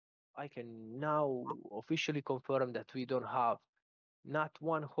I can now officially confirm that we don't have not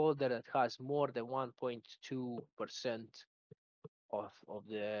one holder that has more than 1.2% of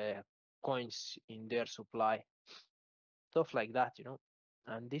the coins in their supply, stuff like that,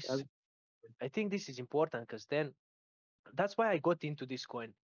 And this, That's I think this is important because then that's why I got into this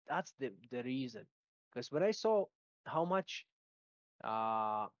coin. That's the reason. Because when I saw how much,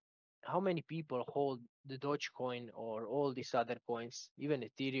 uh, how many people hold the Dogecoin or all these other coins, even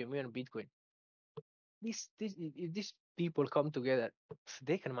Ethereum, even Bitcoin, if these people come together,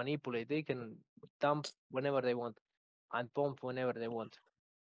 they can manipulate, they can dump whenever they want and pump whenever they want.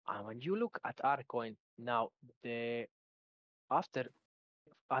 And when you look at our coin now, the after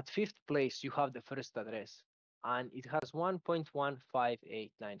at fifth place you have the first address, and it has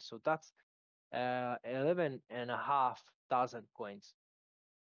 1.1589. So that's 11,500 coins.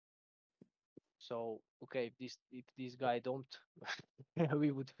 So okay, if this guy don't,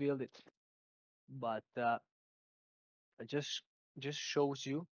 we would feel it. But it just shows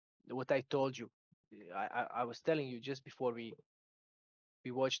you what I told you. I was telling you just before we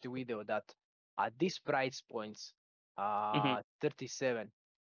watched the video that at these price points, Mm-hmm. 37,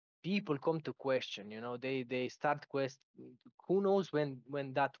 people come to question. They start quest. Who knows when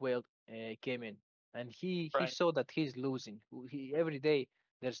that whale came in, and he Right. saw that he's losing. He every day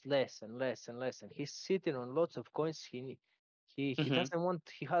there's less and less and less, and he's sitting on lots of coins. He Mm-hmm. he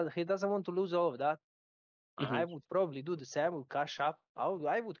doesn't want to lose all of that. And Mm-hmm. I would probably do the same. Would cash up.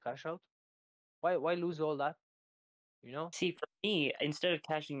 I would cash out. Why lose all that? You know? See, for me, instead of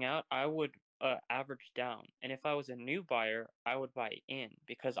cashing out, I would average down, and if I was a new buyer, I would buy in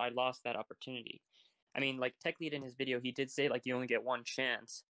because I lost that opportunity. I mean, like Tech Lead in his video, he did say like you only get one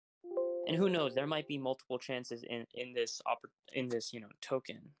chance, and who knows, there might be multiple chances in this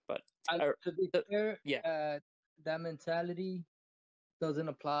token. But and to be the, fair, yeah, that mentality doesn't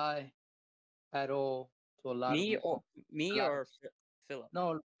apply at all to a lot of me people. or A me lot of or Philip.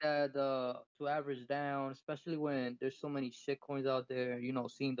 no, the to average down, especially when there's so many shit coins out there.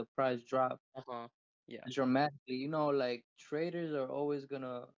 Seeing the price drop Yeah. dramatically. Like traders are always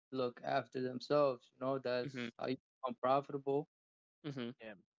gonna look after themselves. That's Mm-hmm. how you become profitable. Mm-hmm.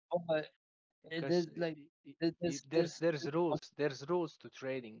 Yeah. But it Because is like this. there's rules to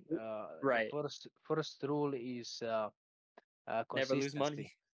trading. The Right. first rule is Never lose money.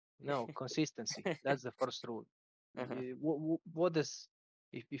 consistency. No, consistency. That's the first rule. Uh-huh. What does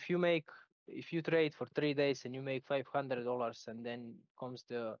if you trade for 3 days and you make $500 and then comes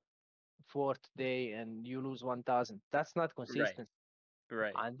the fourth day and you lose 1,000? That's not Right. consistency.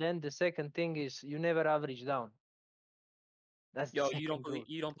 Right. And then the second thing is you never average down. That's the Yo, you don't second believe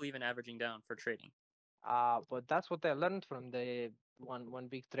rule. in averaging down for trading. But that's what I learned from the one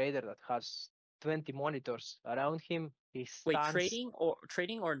big trader that has 20 monitors around him. He Wait, stands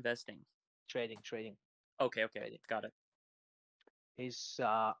trading or investing? trading. Okay, Trading. got it. He's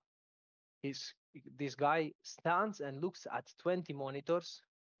he's this guy stands and looks at 20 monitors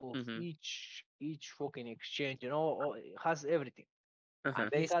of Mm-hmm. each fucking exchange. Has everything, Uh-huh.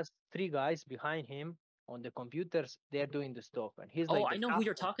 and he Basic. has three guys behind him on the computers. They're doing the stuff, and he's Oh, like I the know who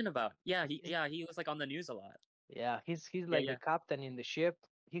you're captain. talking about. Yeah, He's, he was like on the news a lot. yeah, he's Yeah, like the yeah. captain in the ship.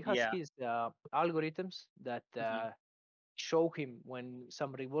 He has Yeah. his algorithms that Mm-hmm. show him when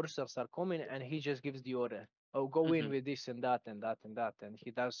some reversals are coming, and he just gives the order. Oh, go in Mm-hmm. with this and that and that and that, and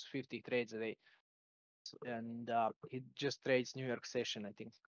he does 50 trades a day, and he just trades New York session, I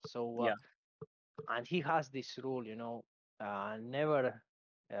think. So, Yeah, and he has this rule, never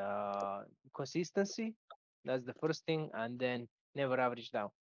uh, consistency. That's the first thing, and then never average down.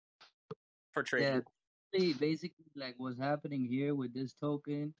 for trading. Yeah, basically, like what's happening here with this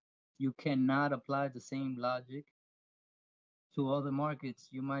token, you cannot apply the same logic to other markets.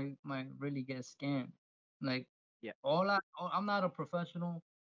 You might really get scammed. Like Yeah. I'm not a professional,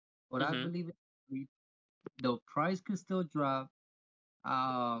 but I Mm-hmm. believe the price could still drop.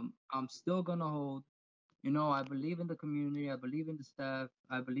 I'm still gonna hold. I believe in the community. I believe in the staff.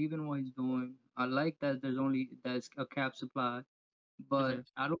 I believe in what he's doing. I like that there's a cap supply, but Mm-hmm.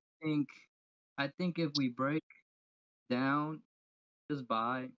 I don't think. I think if we break down, just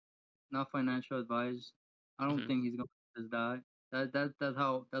buy, not financial advice. I don't Mm-hmm. think he's gonna just die.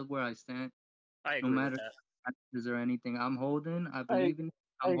 That's where I stand. I No agree with matter that. is there anything I'm holding, I I believe in.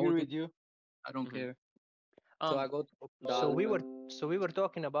 I I'm agree holding. with you. I don't Mm-hmm. care. So I go to the So we other. were so we were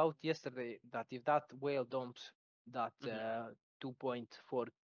talking about yesterday that if that whale dumps that Mm-hmm. 2.4 Yeah,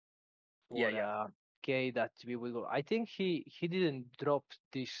 for yeah, K, that we will go. I think he didn't drop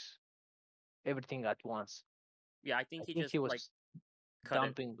this everything at once. yeah. I I think he think just he like was cut it.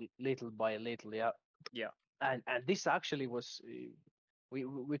 dumping little by little, yeah. Yeah. And this actually was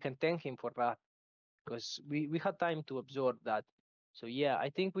we can thank him for that because we had time to absorb that. So yeah, I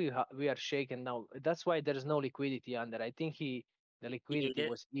think we are shaken now. That's why there is no liquidity under. I think the He ate liquidity it.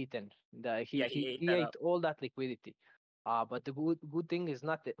 was eaten. Yeah, he ate He that ate up. all that liquidity. But the good thing is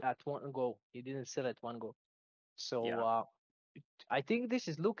not at one go. He didn't sell at one go. So Yeah. I think this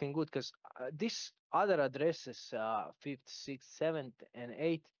is looking good because this other addresses, fifth, sixth, seventh, and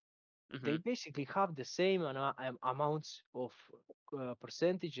eighth, they Mm-hmm. basically have the same amounts of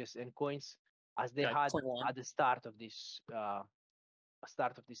percentages and coins as they Yeah, had point one. at the start of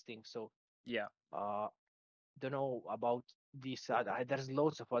this thing. So Yeah. uh, don't know about this. There's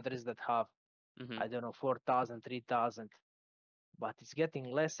loads of others that have Mm-hmm. I don't know 4,000, 3,000, but it's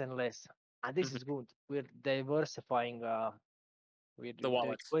getting less and less, and this Mm-hmm. is good. We're diversifying. The The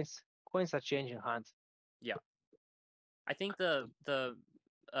wallets. coins are changing hands. Yeah. I think the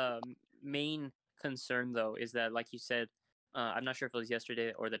main concern though is that, like you said, I'm not sure if it was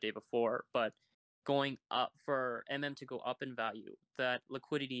yesterday or the day before, but going up for to go up in value, that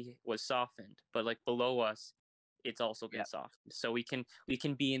liquidity was softened, but like below us, it's also Yeah, been softened. So we can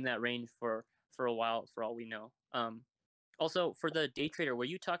be in that range for a while, for all we know. Also for the day trader, were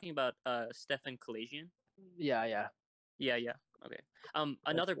you talking about Stefan Kalasian? yeah, yeah. Yeah, yeah. Okay. That's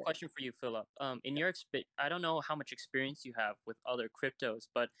Another right. question for you, Philip. In your I don't know how much experience you have with other cryptos,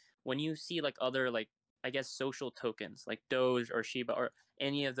 but when you see like other like I guess social tokens like Doge or Shiba or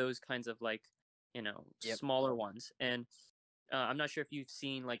any of those kinds of like Yep. smaller ones, and I'm not sure if you've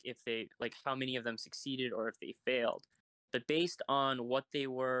seen like if they like how many of them succeeded or if they failed, but based on what they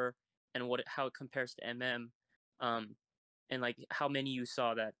were and how it compares to um, and like how many you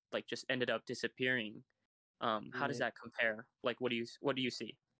saw that like just ended up disappearing, how does Yeah, that compare? Like, what do you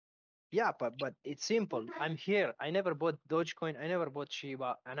see? yeah, but it's simple. I'm here. I never bought Dogecoin. I never bought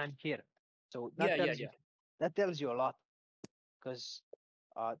Shiba, and I'm here. So Yeah, yeah, yeah. that tells you a lot because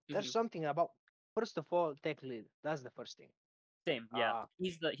there's Hmm. something about first of all tech lead. That's the first thing. Same. Yeah, Uh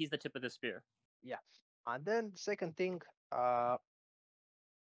he's the tip of the spear. yeah, and then uh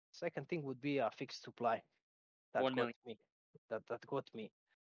second thing would be a fixed supply that 1 got million. me. That got me.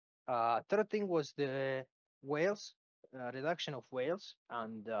 Third thing was the whales, reduction of whales,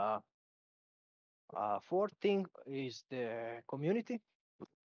 and fourth thing is the community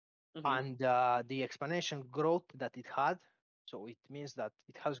Hmm. and the exponential growth that it had. So it means that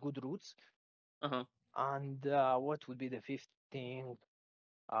it has good roots. Uh huh. And what would be the fifth thing?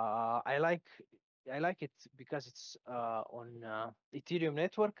 Uh, I like I like it because it's on Ethereum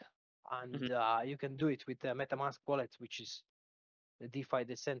network, Hmm. and you can do it with the MetaMask wallet, which is the DeFi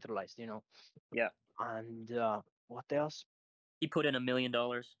decentralized, you know. Yeah. And what else? He put in $1 million.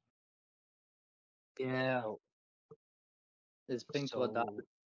 Yeah, So, it's pink to adopt. so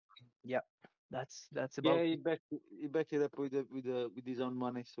yeah, that's Yeah, about it. he backed it up with his own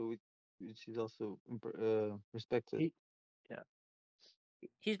money, so which is also respected. He, yeah,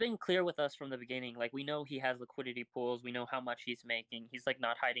 He's been clear with us from the beginning. Like we know he has liquidity pools. We know how much he's making. He's like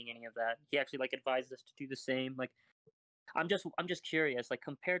not hiding any of that. He actually like advised us to do the same. Like I'm just curious. Like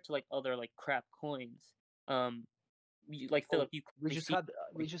compared to like other like crap coins, like oh, Philip, you we clearly just see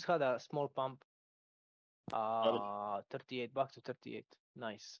had a small pump, other. 38 bucks to 38.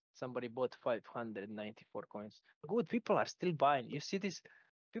 Nice. Somebody bought 594 coins. Good. People are still buying. You see this?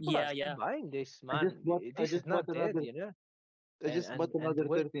 People are Yeah, still yeah. buying this, I man. just bought I This is just bought not dead, another you know. I just bought And another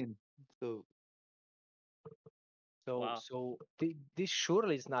 13. So Wow. this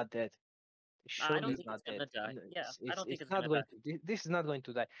surely is not dead. I Surely don't is think not it's dead. gonna die. Yeah, I don't think It's it's not gonna die. going to. This is not going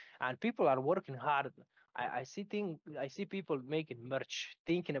to die. And people are working hard. I see people making merch,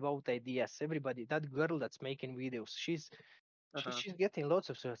 thinking about ideas. Everybody, that girl that's making videos, Uh huh. she's getting lots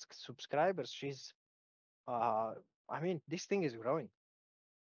of subscribers. Uh, I mean, this thing is growing.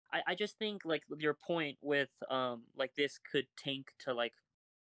 I just think like your point with like this could tank to like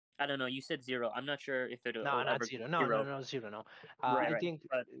I don't know. You said zero. I'm not sure if No, it'll not ever go zero. No, no, zero. no, zero. No. Right, I right. think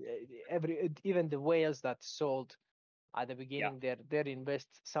But even the whales that sold at the yeah, beginning, they invest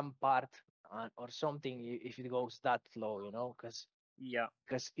some part or something if it goes that low, you know, yeah.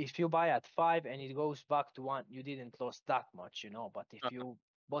 because if you buy at 5 and it goes back to 1, you didn't lose that much, you know. But if Uh, you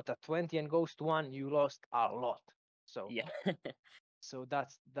bought at 20 and goes to 1, you lost a lot. So yeah.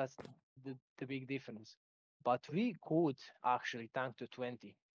 that's the big difference. But we could actually tank to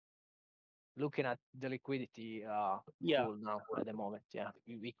 20 looking at the liquidity Yeah. pool now at the moment. Yeah,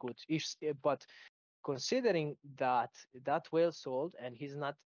 we could. But considering that whale sold and he's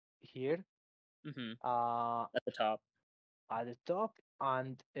not here Mhm. uh, At the top. at the top,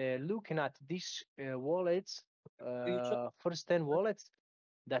 and looking at these wallets, Future. first 10 wallets,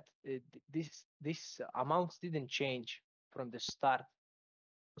 that this amounts didn't change from the start.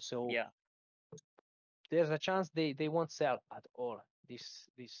 So Yeah. there's a chance they won't sell at all. There's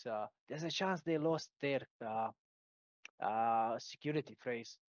a chance they lost their security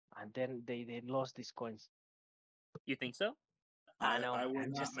phrase, and then they lost these coins. You think so? I know. I would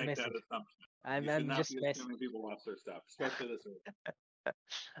I'm not just make messing. that assumption. I'm You should I'm not just be messing. assuming people lost their stuff, especially this early.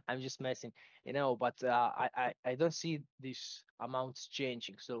 I'm just messing, but I don't see these amounts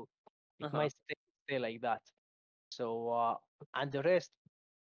changing, so it Uh-huh. might stay like that. So and the rest,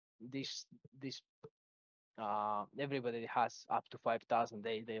 this everybody has up to 5,000.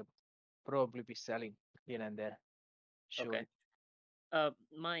 They probably be selling here and there. Sure. Okay.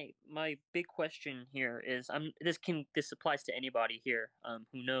 My big question here is this applies to anybody here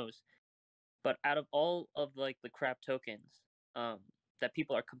who knows, but out of all of like the crap tokens that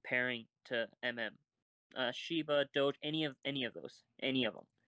people are comparing to Shiba, Doge, any of them,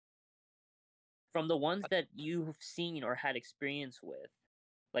 from the ones that you've seen or had experience with,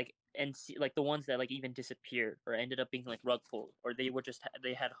 like like the ones that like even disappeared or ended up being like rug pulled, or they were just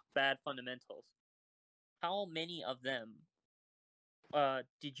they had bad fundamentals, how many of them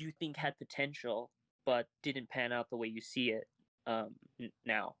did you think had potential but didn't pan out the way you see it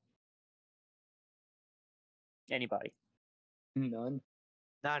now? Anybody? None.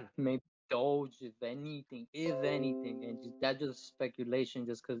 None. Maybe Doge, if anything, and that's just speculation,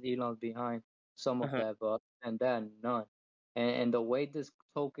 just because Elon's behind some of Uh-huh. that. But and then none. And the way this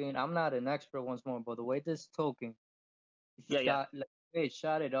token, I'm not an expert once more, but the way this token Yeah. like, it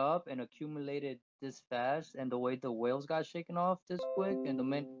shot it up and accumulated this fast, and the way the whales got shaken off this quick, and the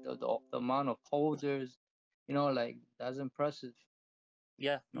amount of holders, like that's impressive.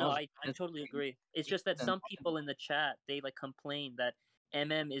 Yeah, no, No, I totally agree. It's just that some people in the chat, they like complain that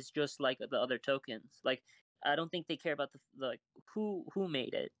is just like the other tokens. Like, I don't think they care about the like who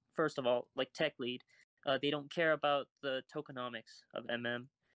made it. First of all, like tech lead, they don't care about the tokenomics of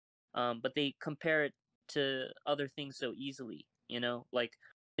but they compare it to other things so easily. Like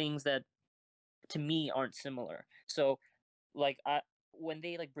things that to me aren't similar. So like when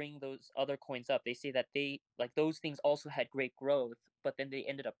they like bring those other coins up, they say that they like those things also had great growth, but then they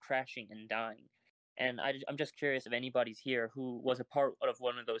ended up crashing and dying. And I'm just curious if anybody's here who was a part of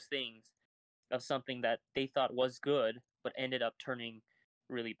one of those things, of something that they thought was good but ended up turning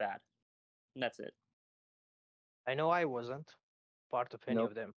really bad. And that's it. I know I wasn't part of any Nope.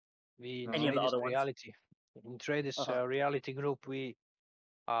 of them. We in No. Any of the Traders other ones? reality, in Traders Uh-huh. reality group, we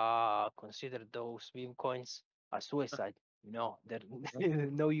consider those meme coins a suicide. They're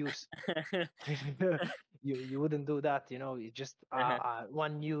no use. You wouldn't do that. It's just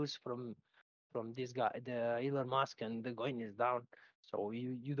one news from this guy, the Elon Musk, and the coin is down. So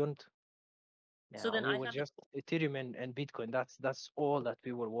you don't. So then We I were have just Ethereum and Bitcoin. That's all that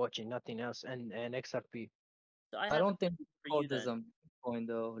we were watching, nothing else, and XRP. I a don't think question for call you this then. a coin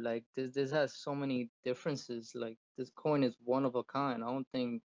though. Like this has so many differences. Like this coin is one of a kind. I don't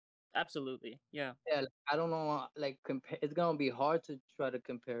think. Absolutely, yeah. Yeah, like, I don't know. Like compare, it's gonna be hard to try to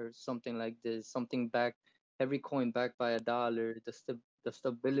compare something like this. Something back, every coin backed by $1. The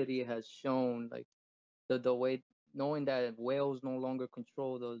stability has shown. Like the way knowing that whales no longer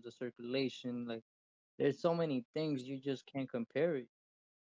control the circulation. Like there's so many things you just can't compare it.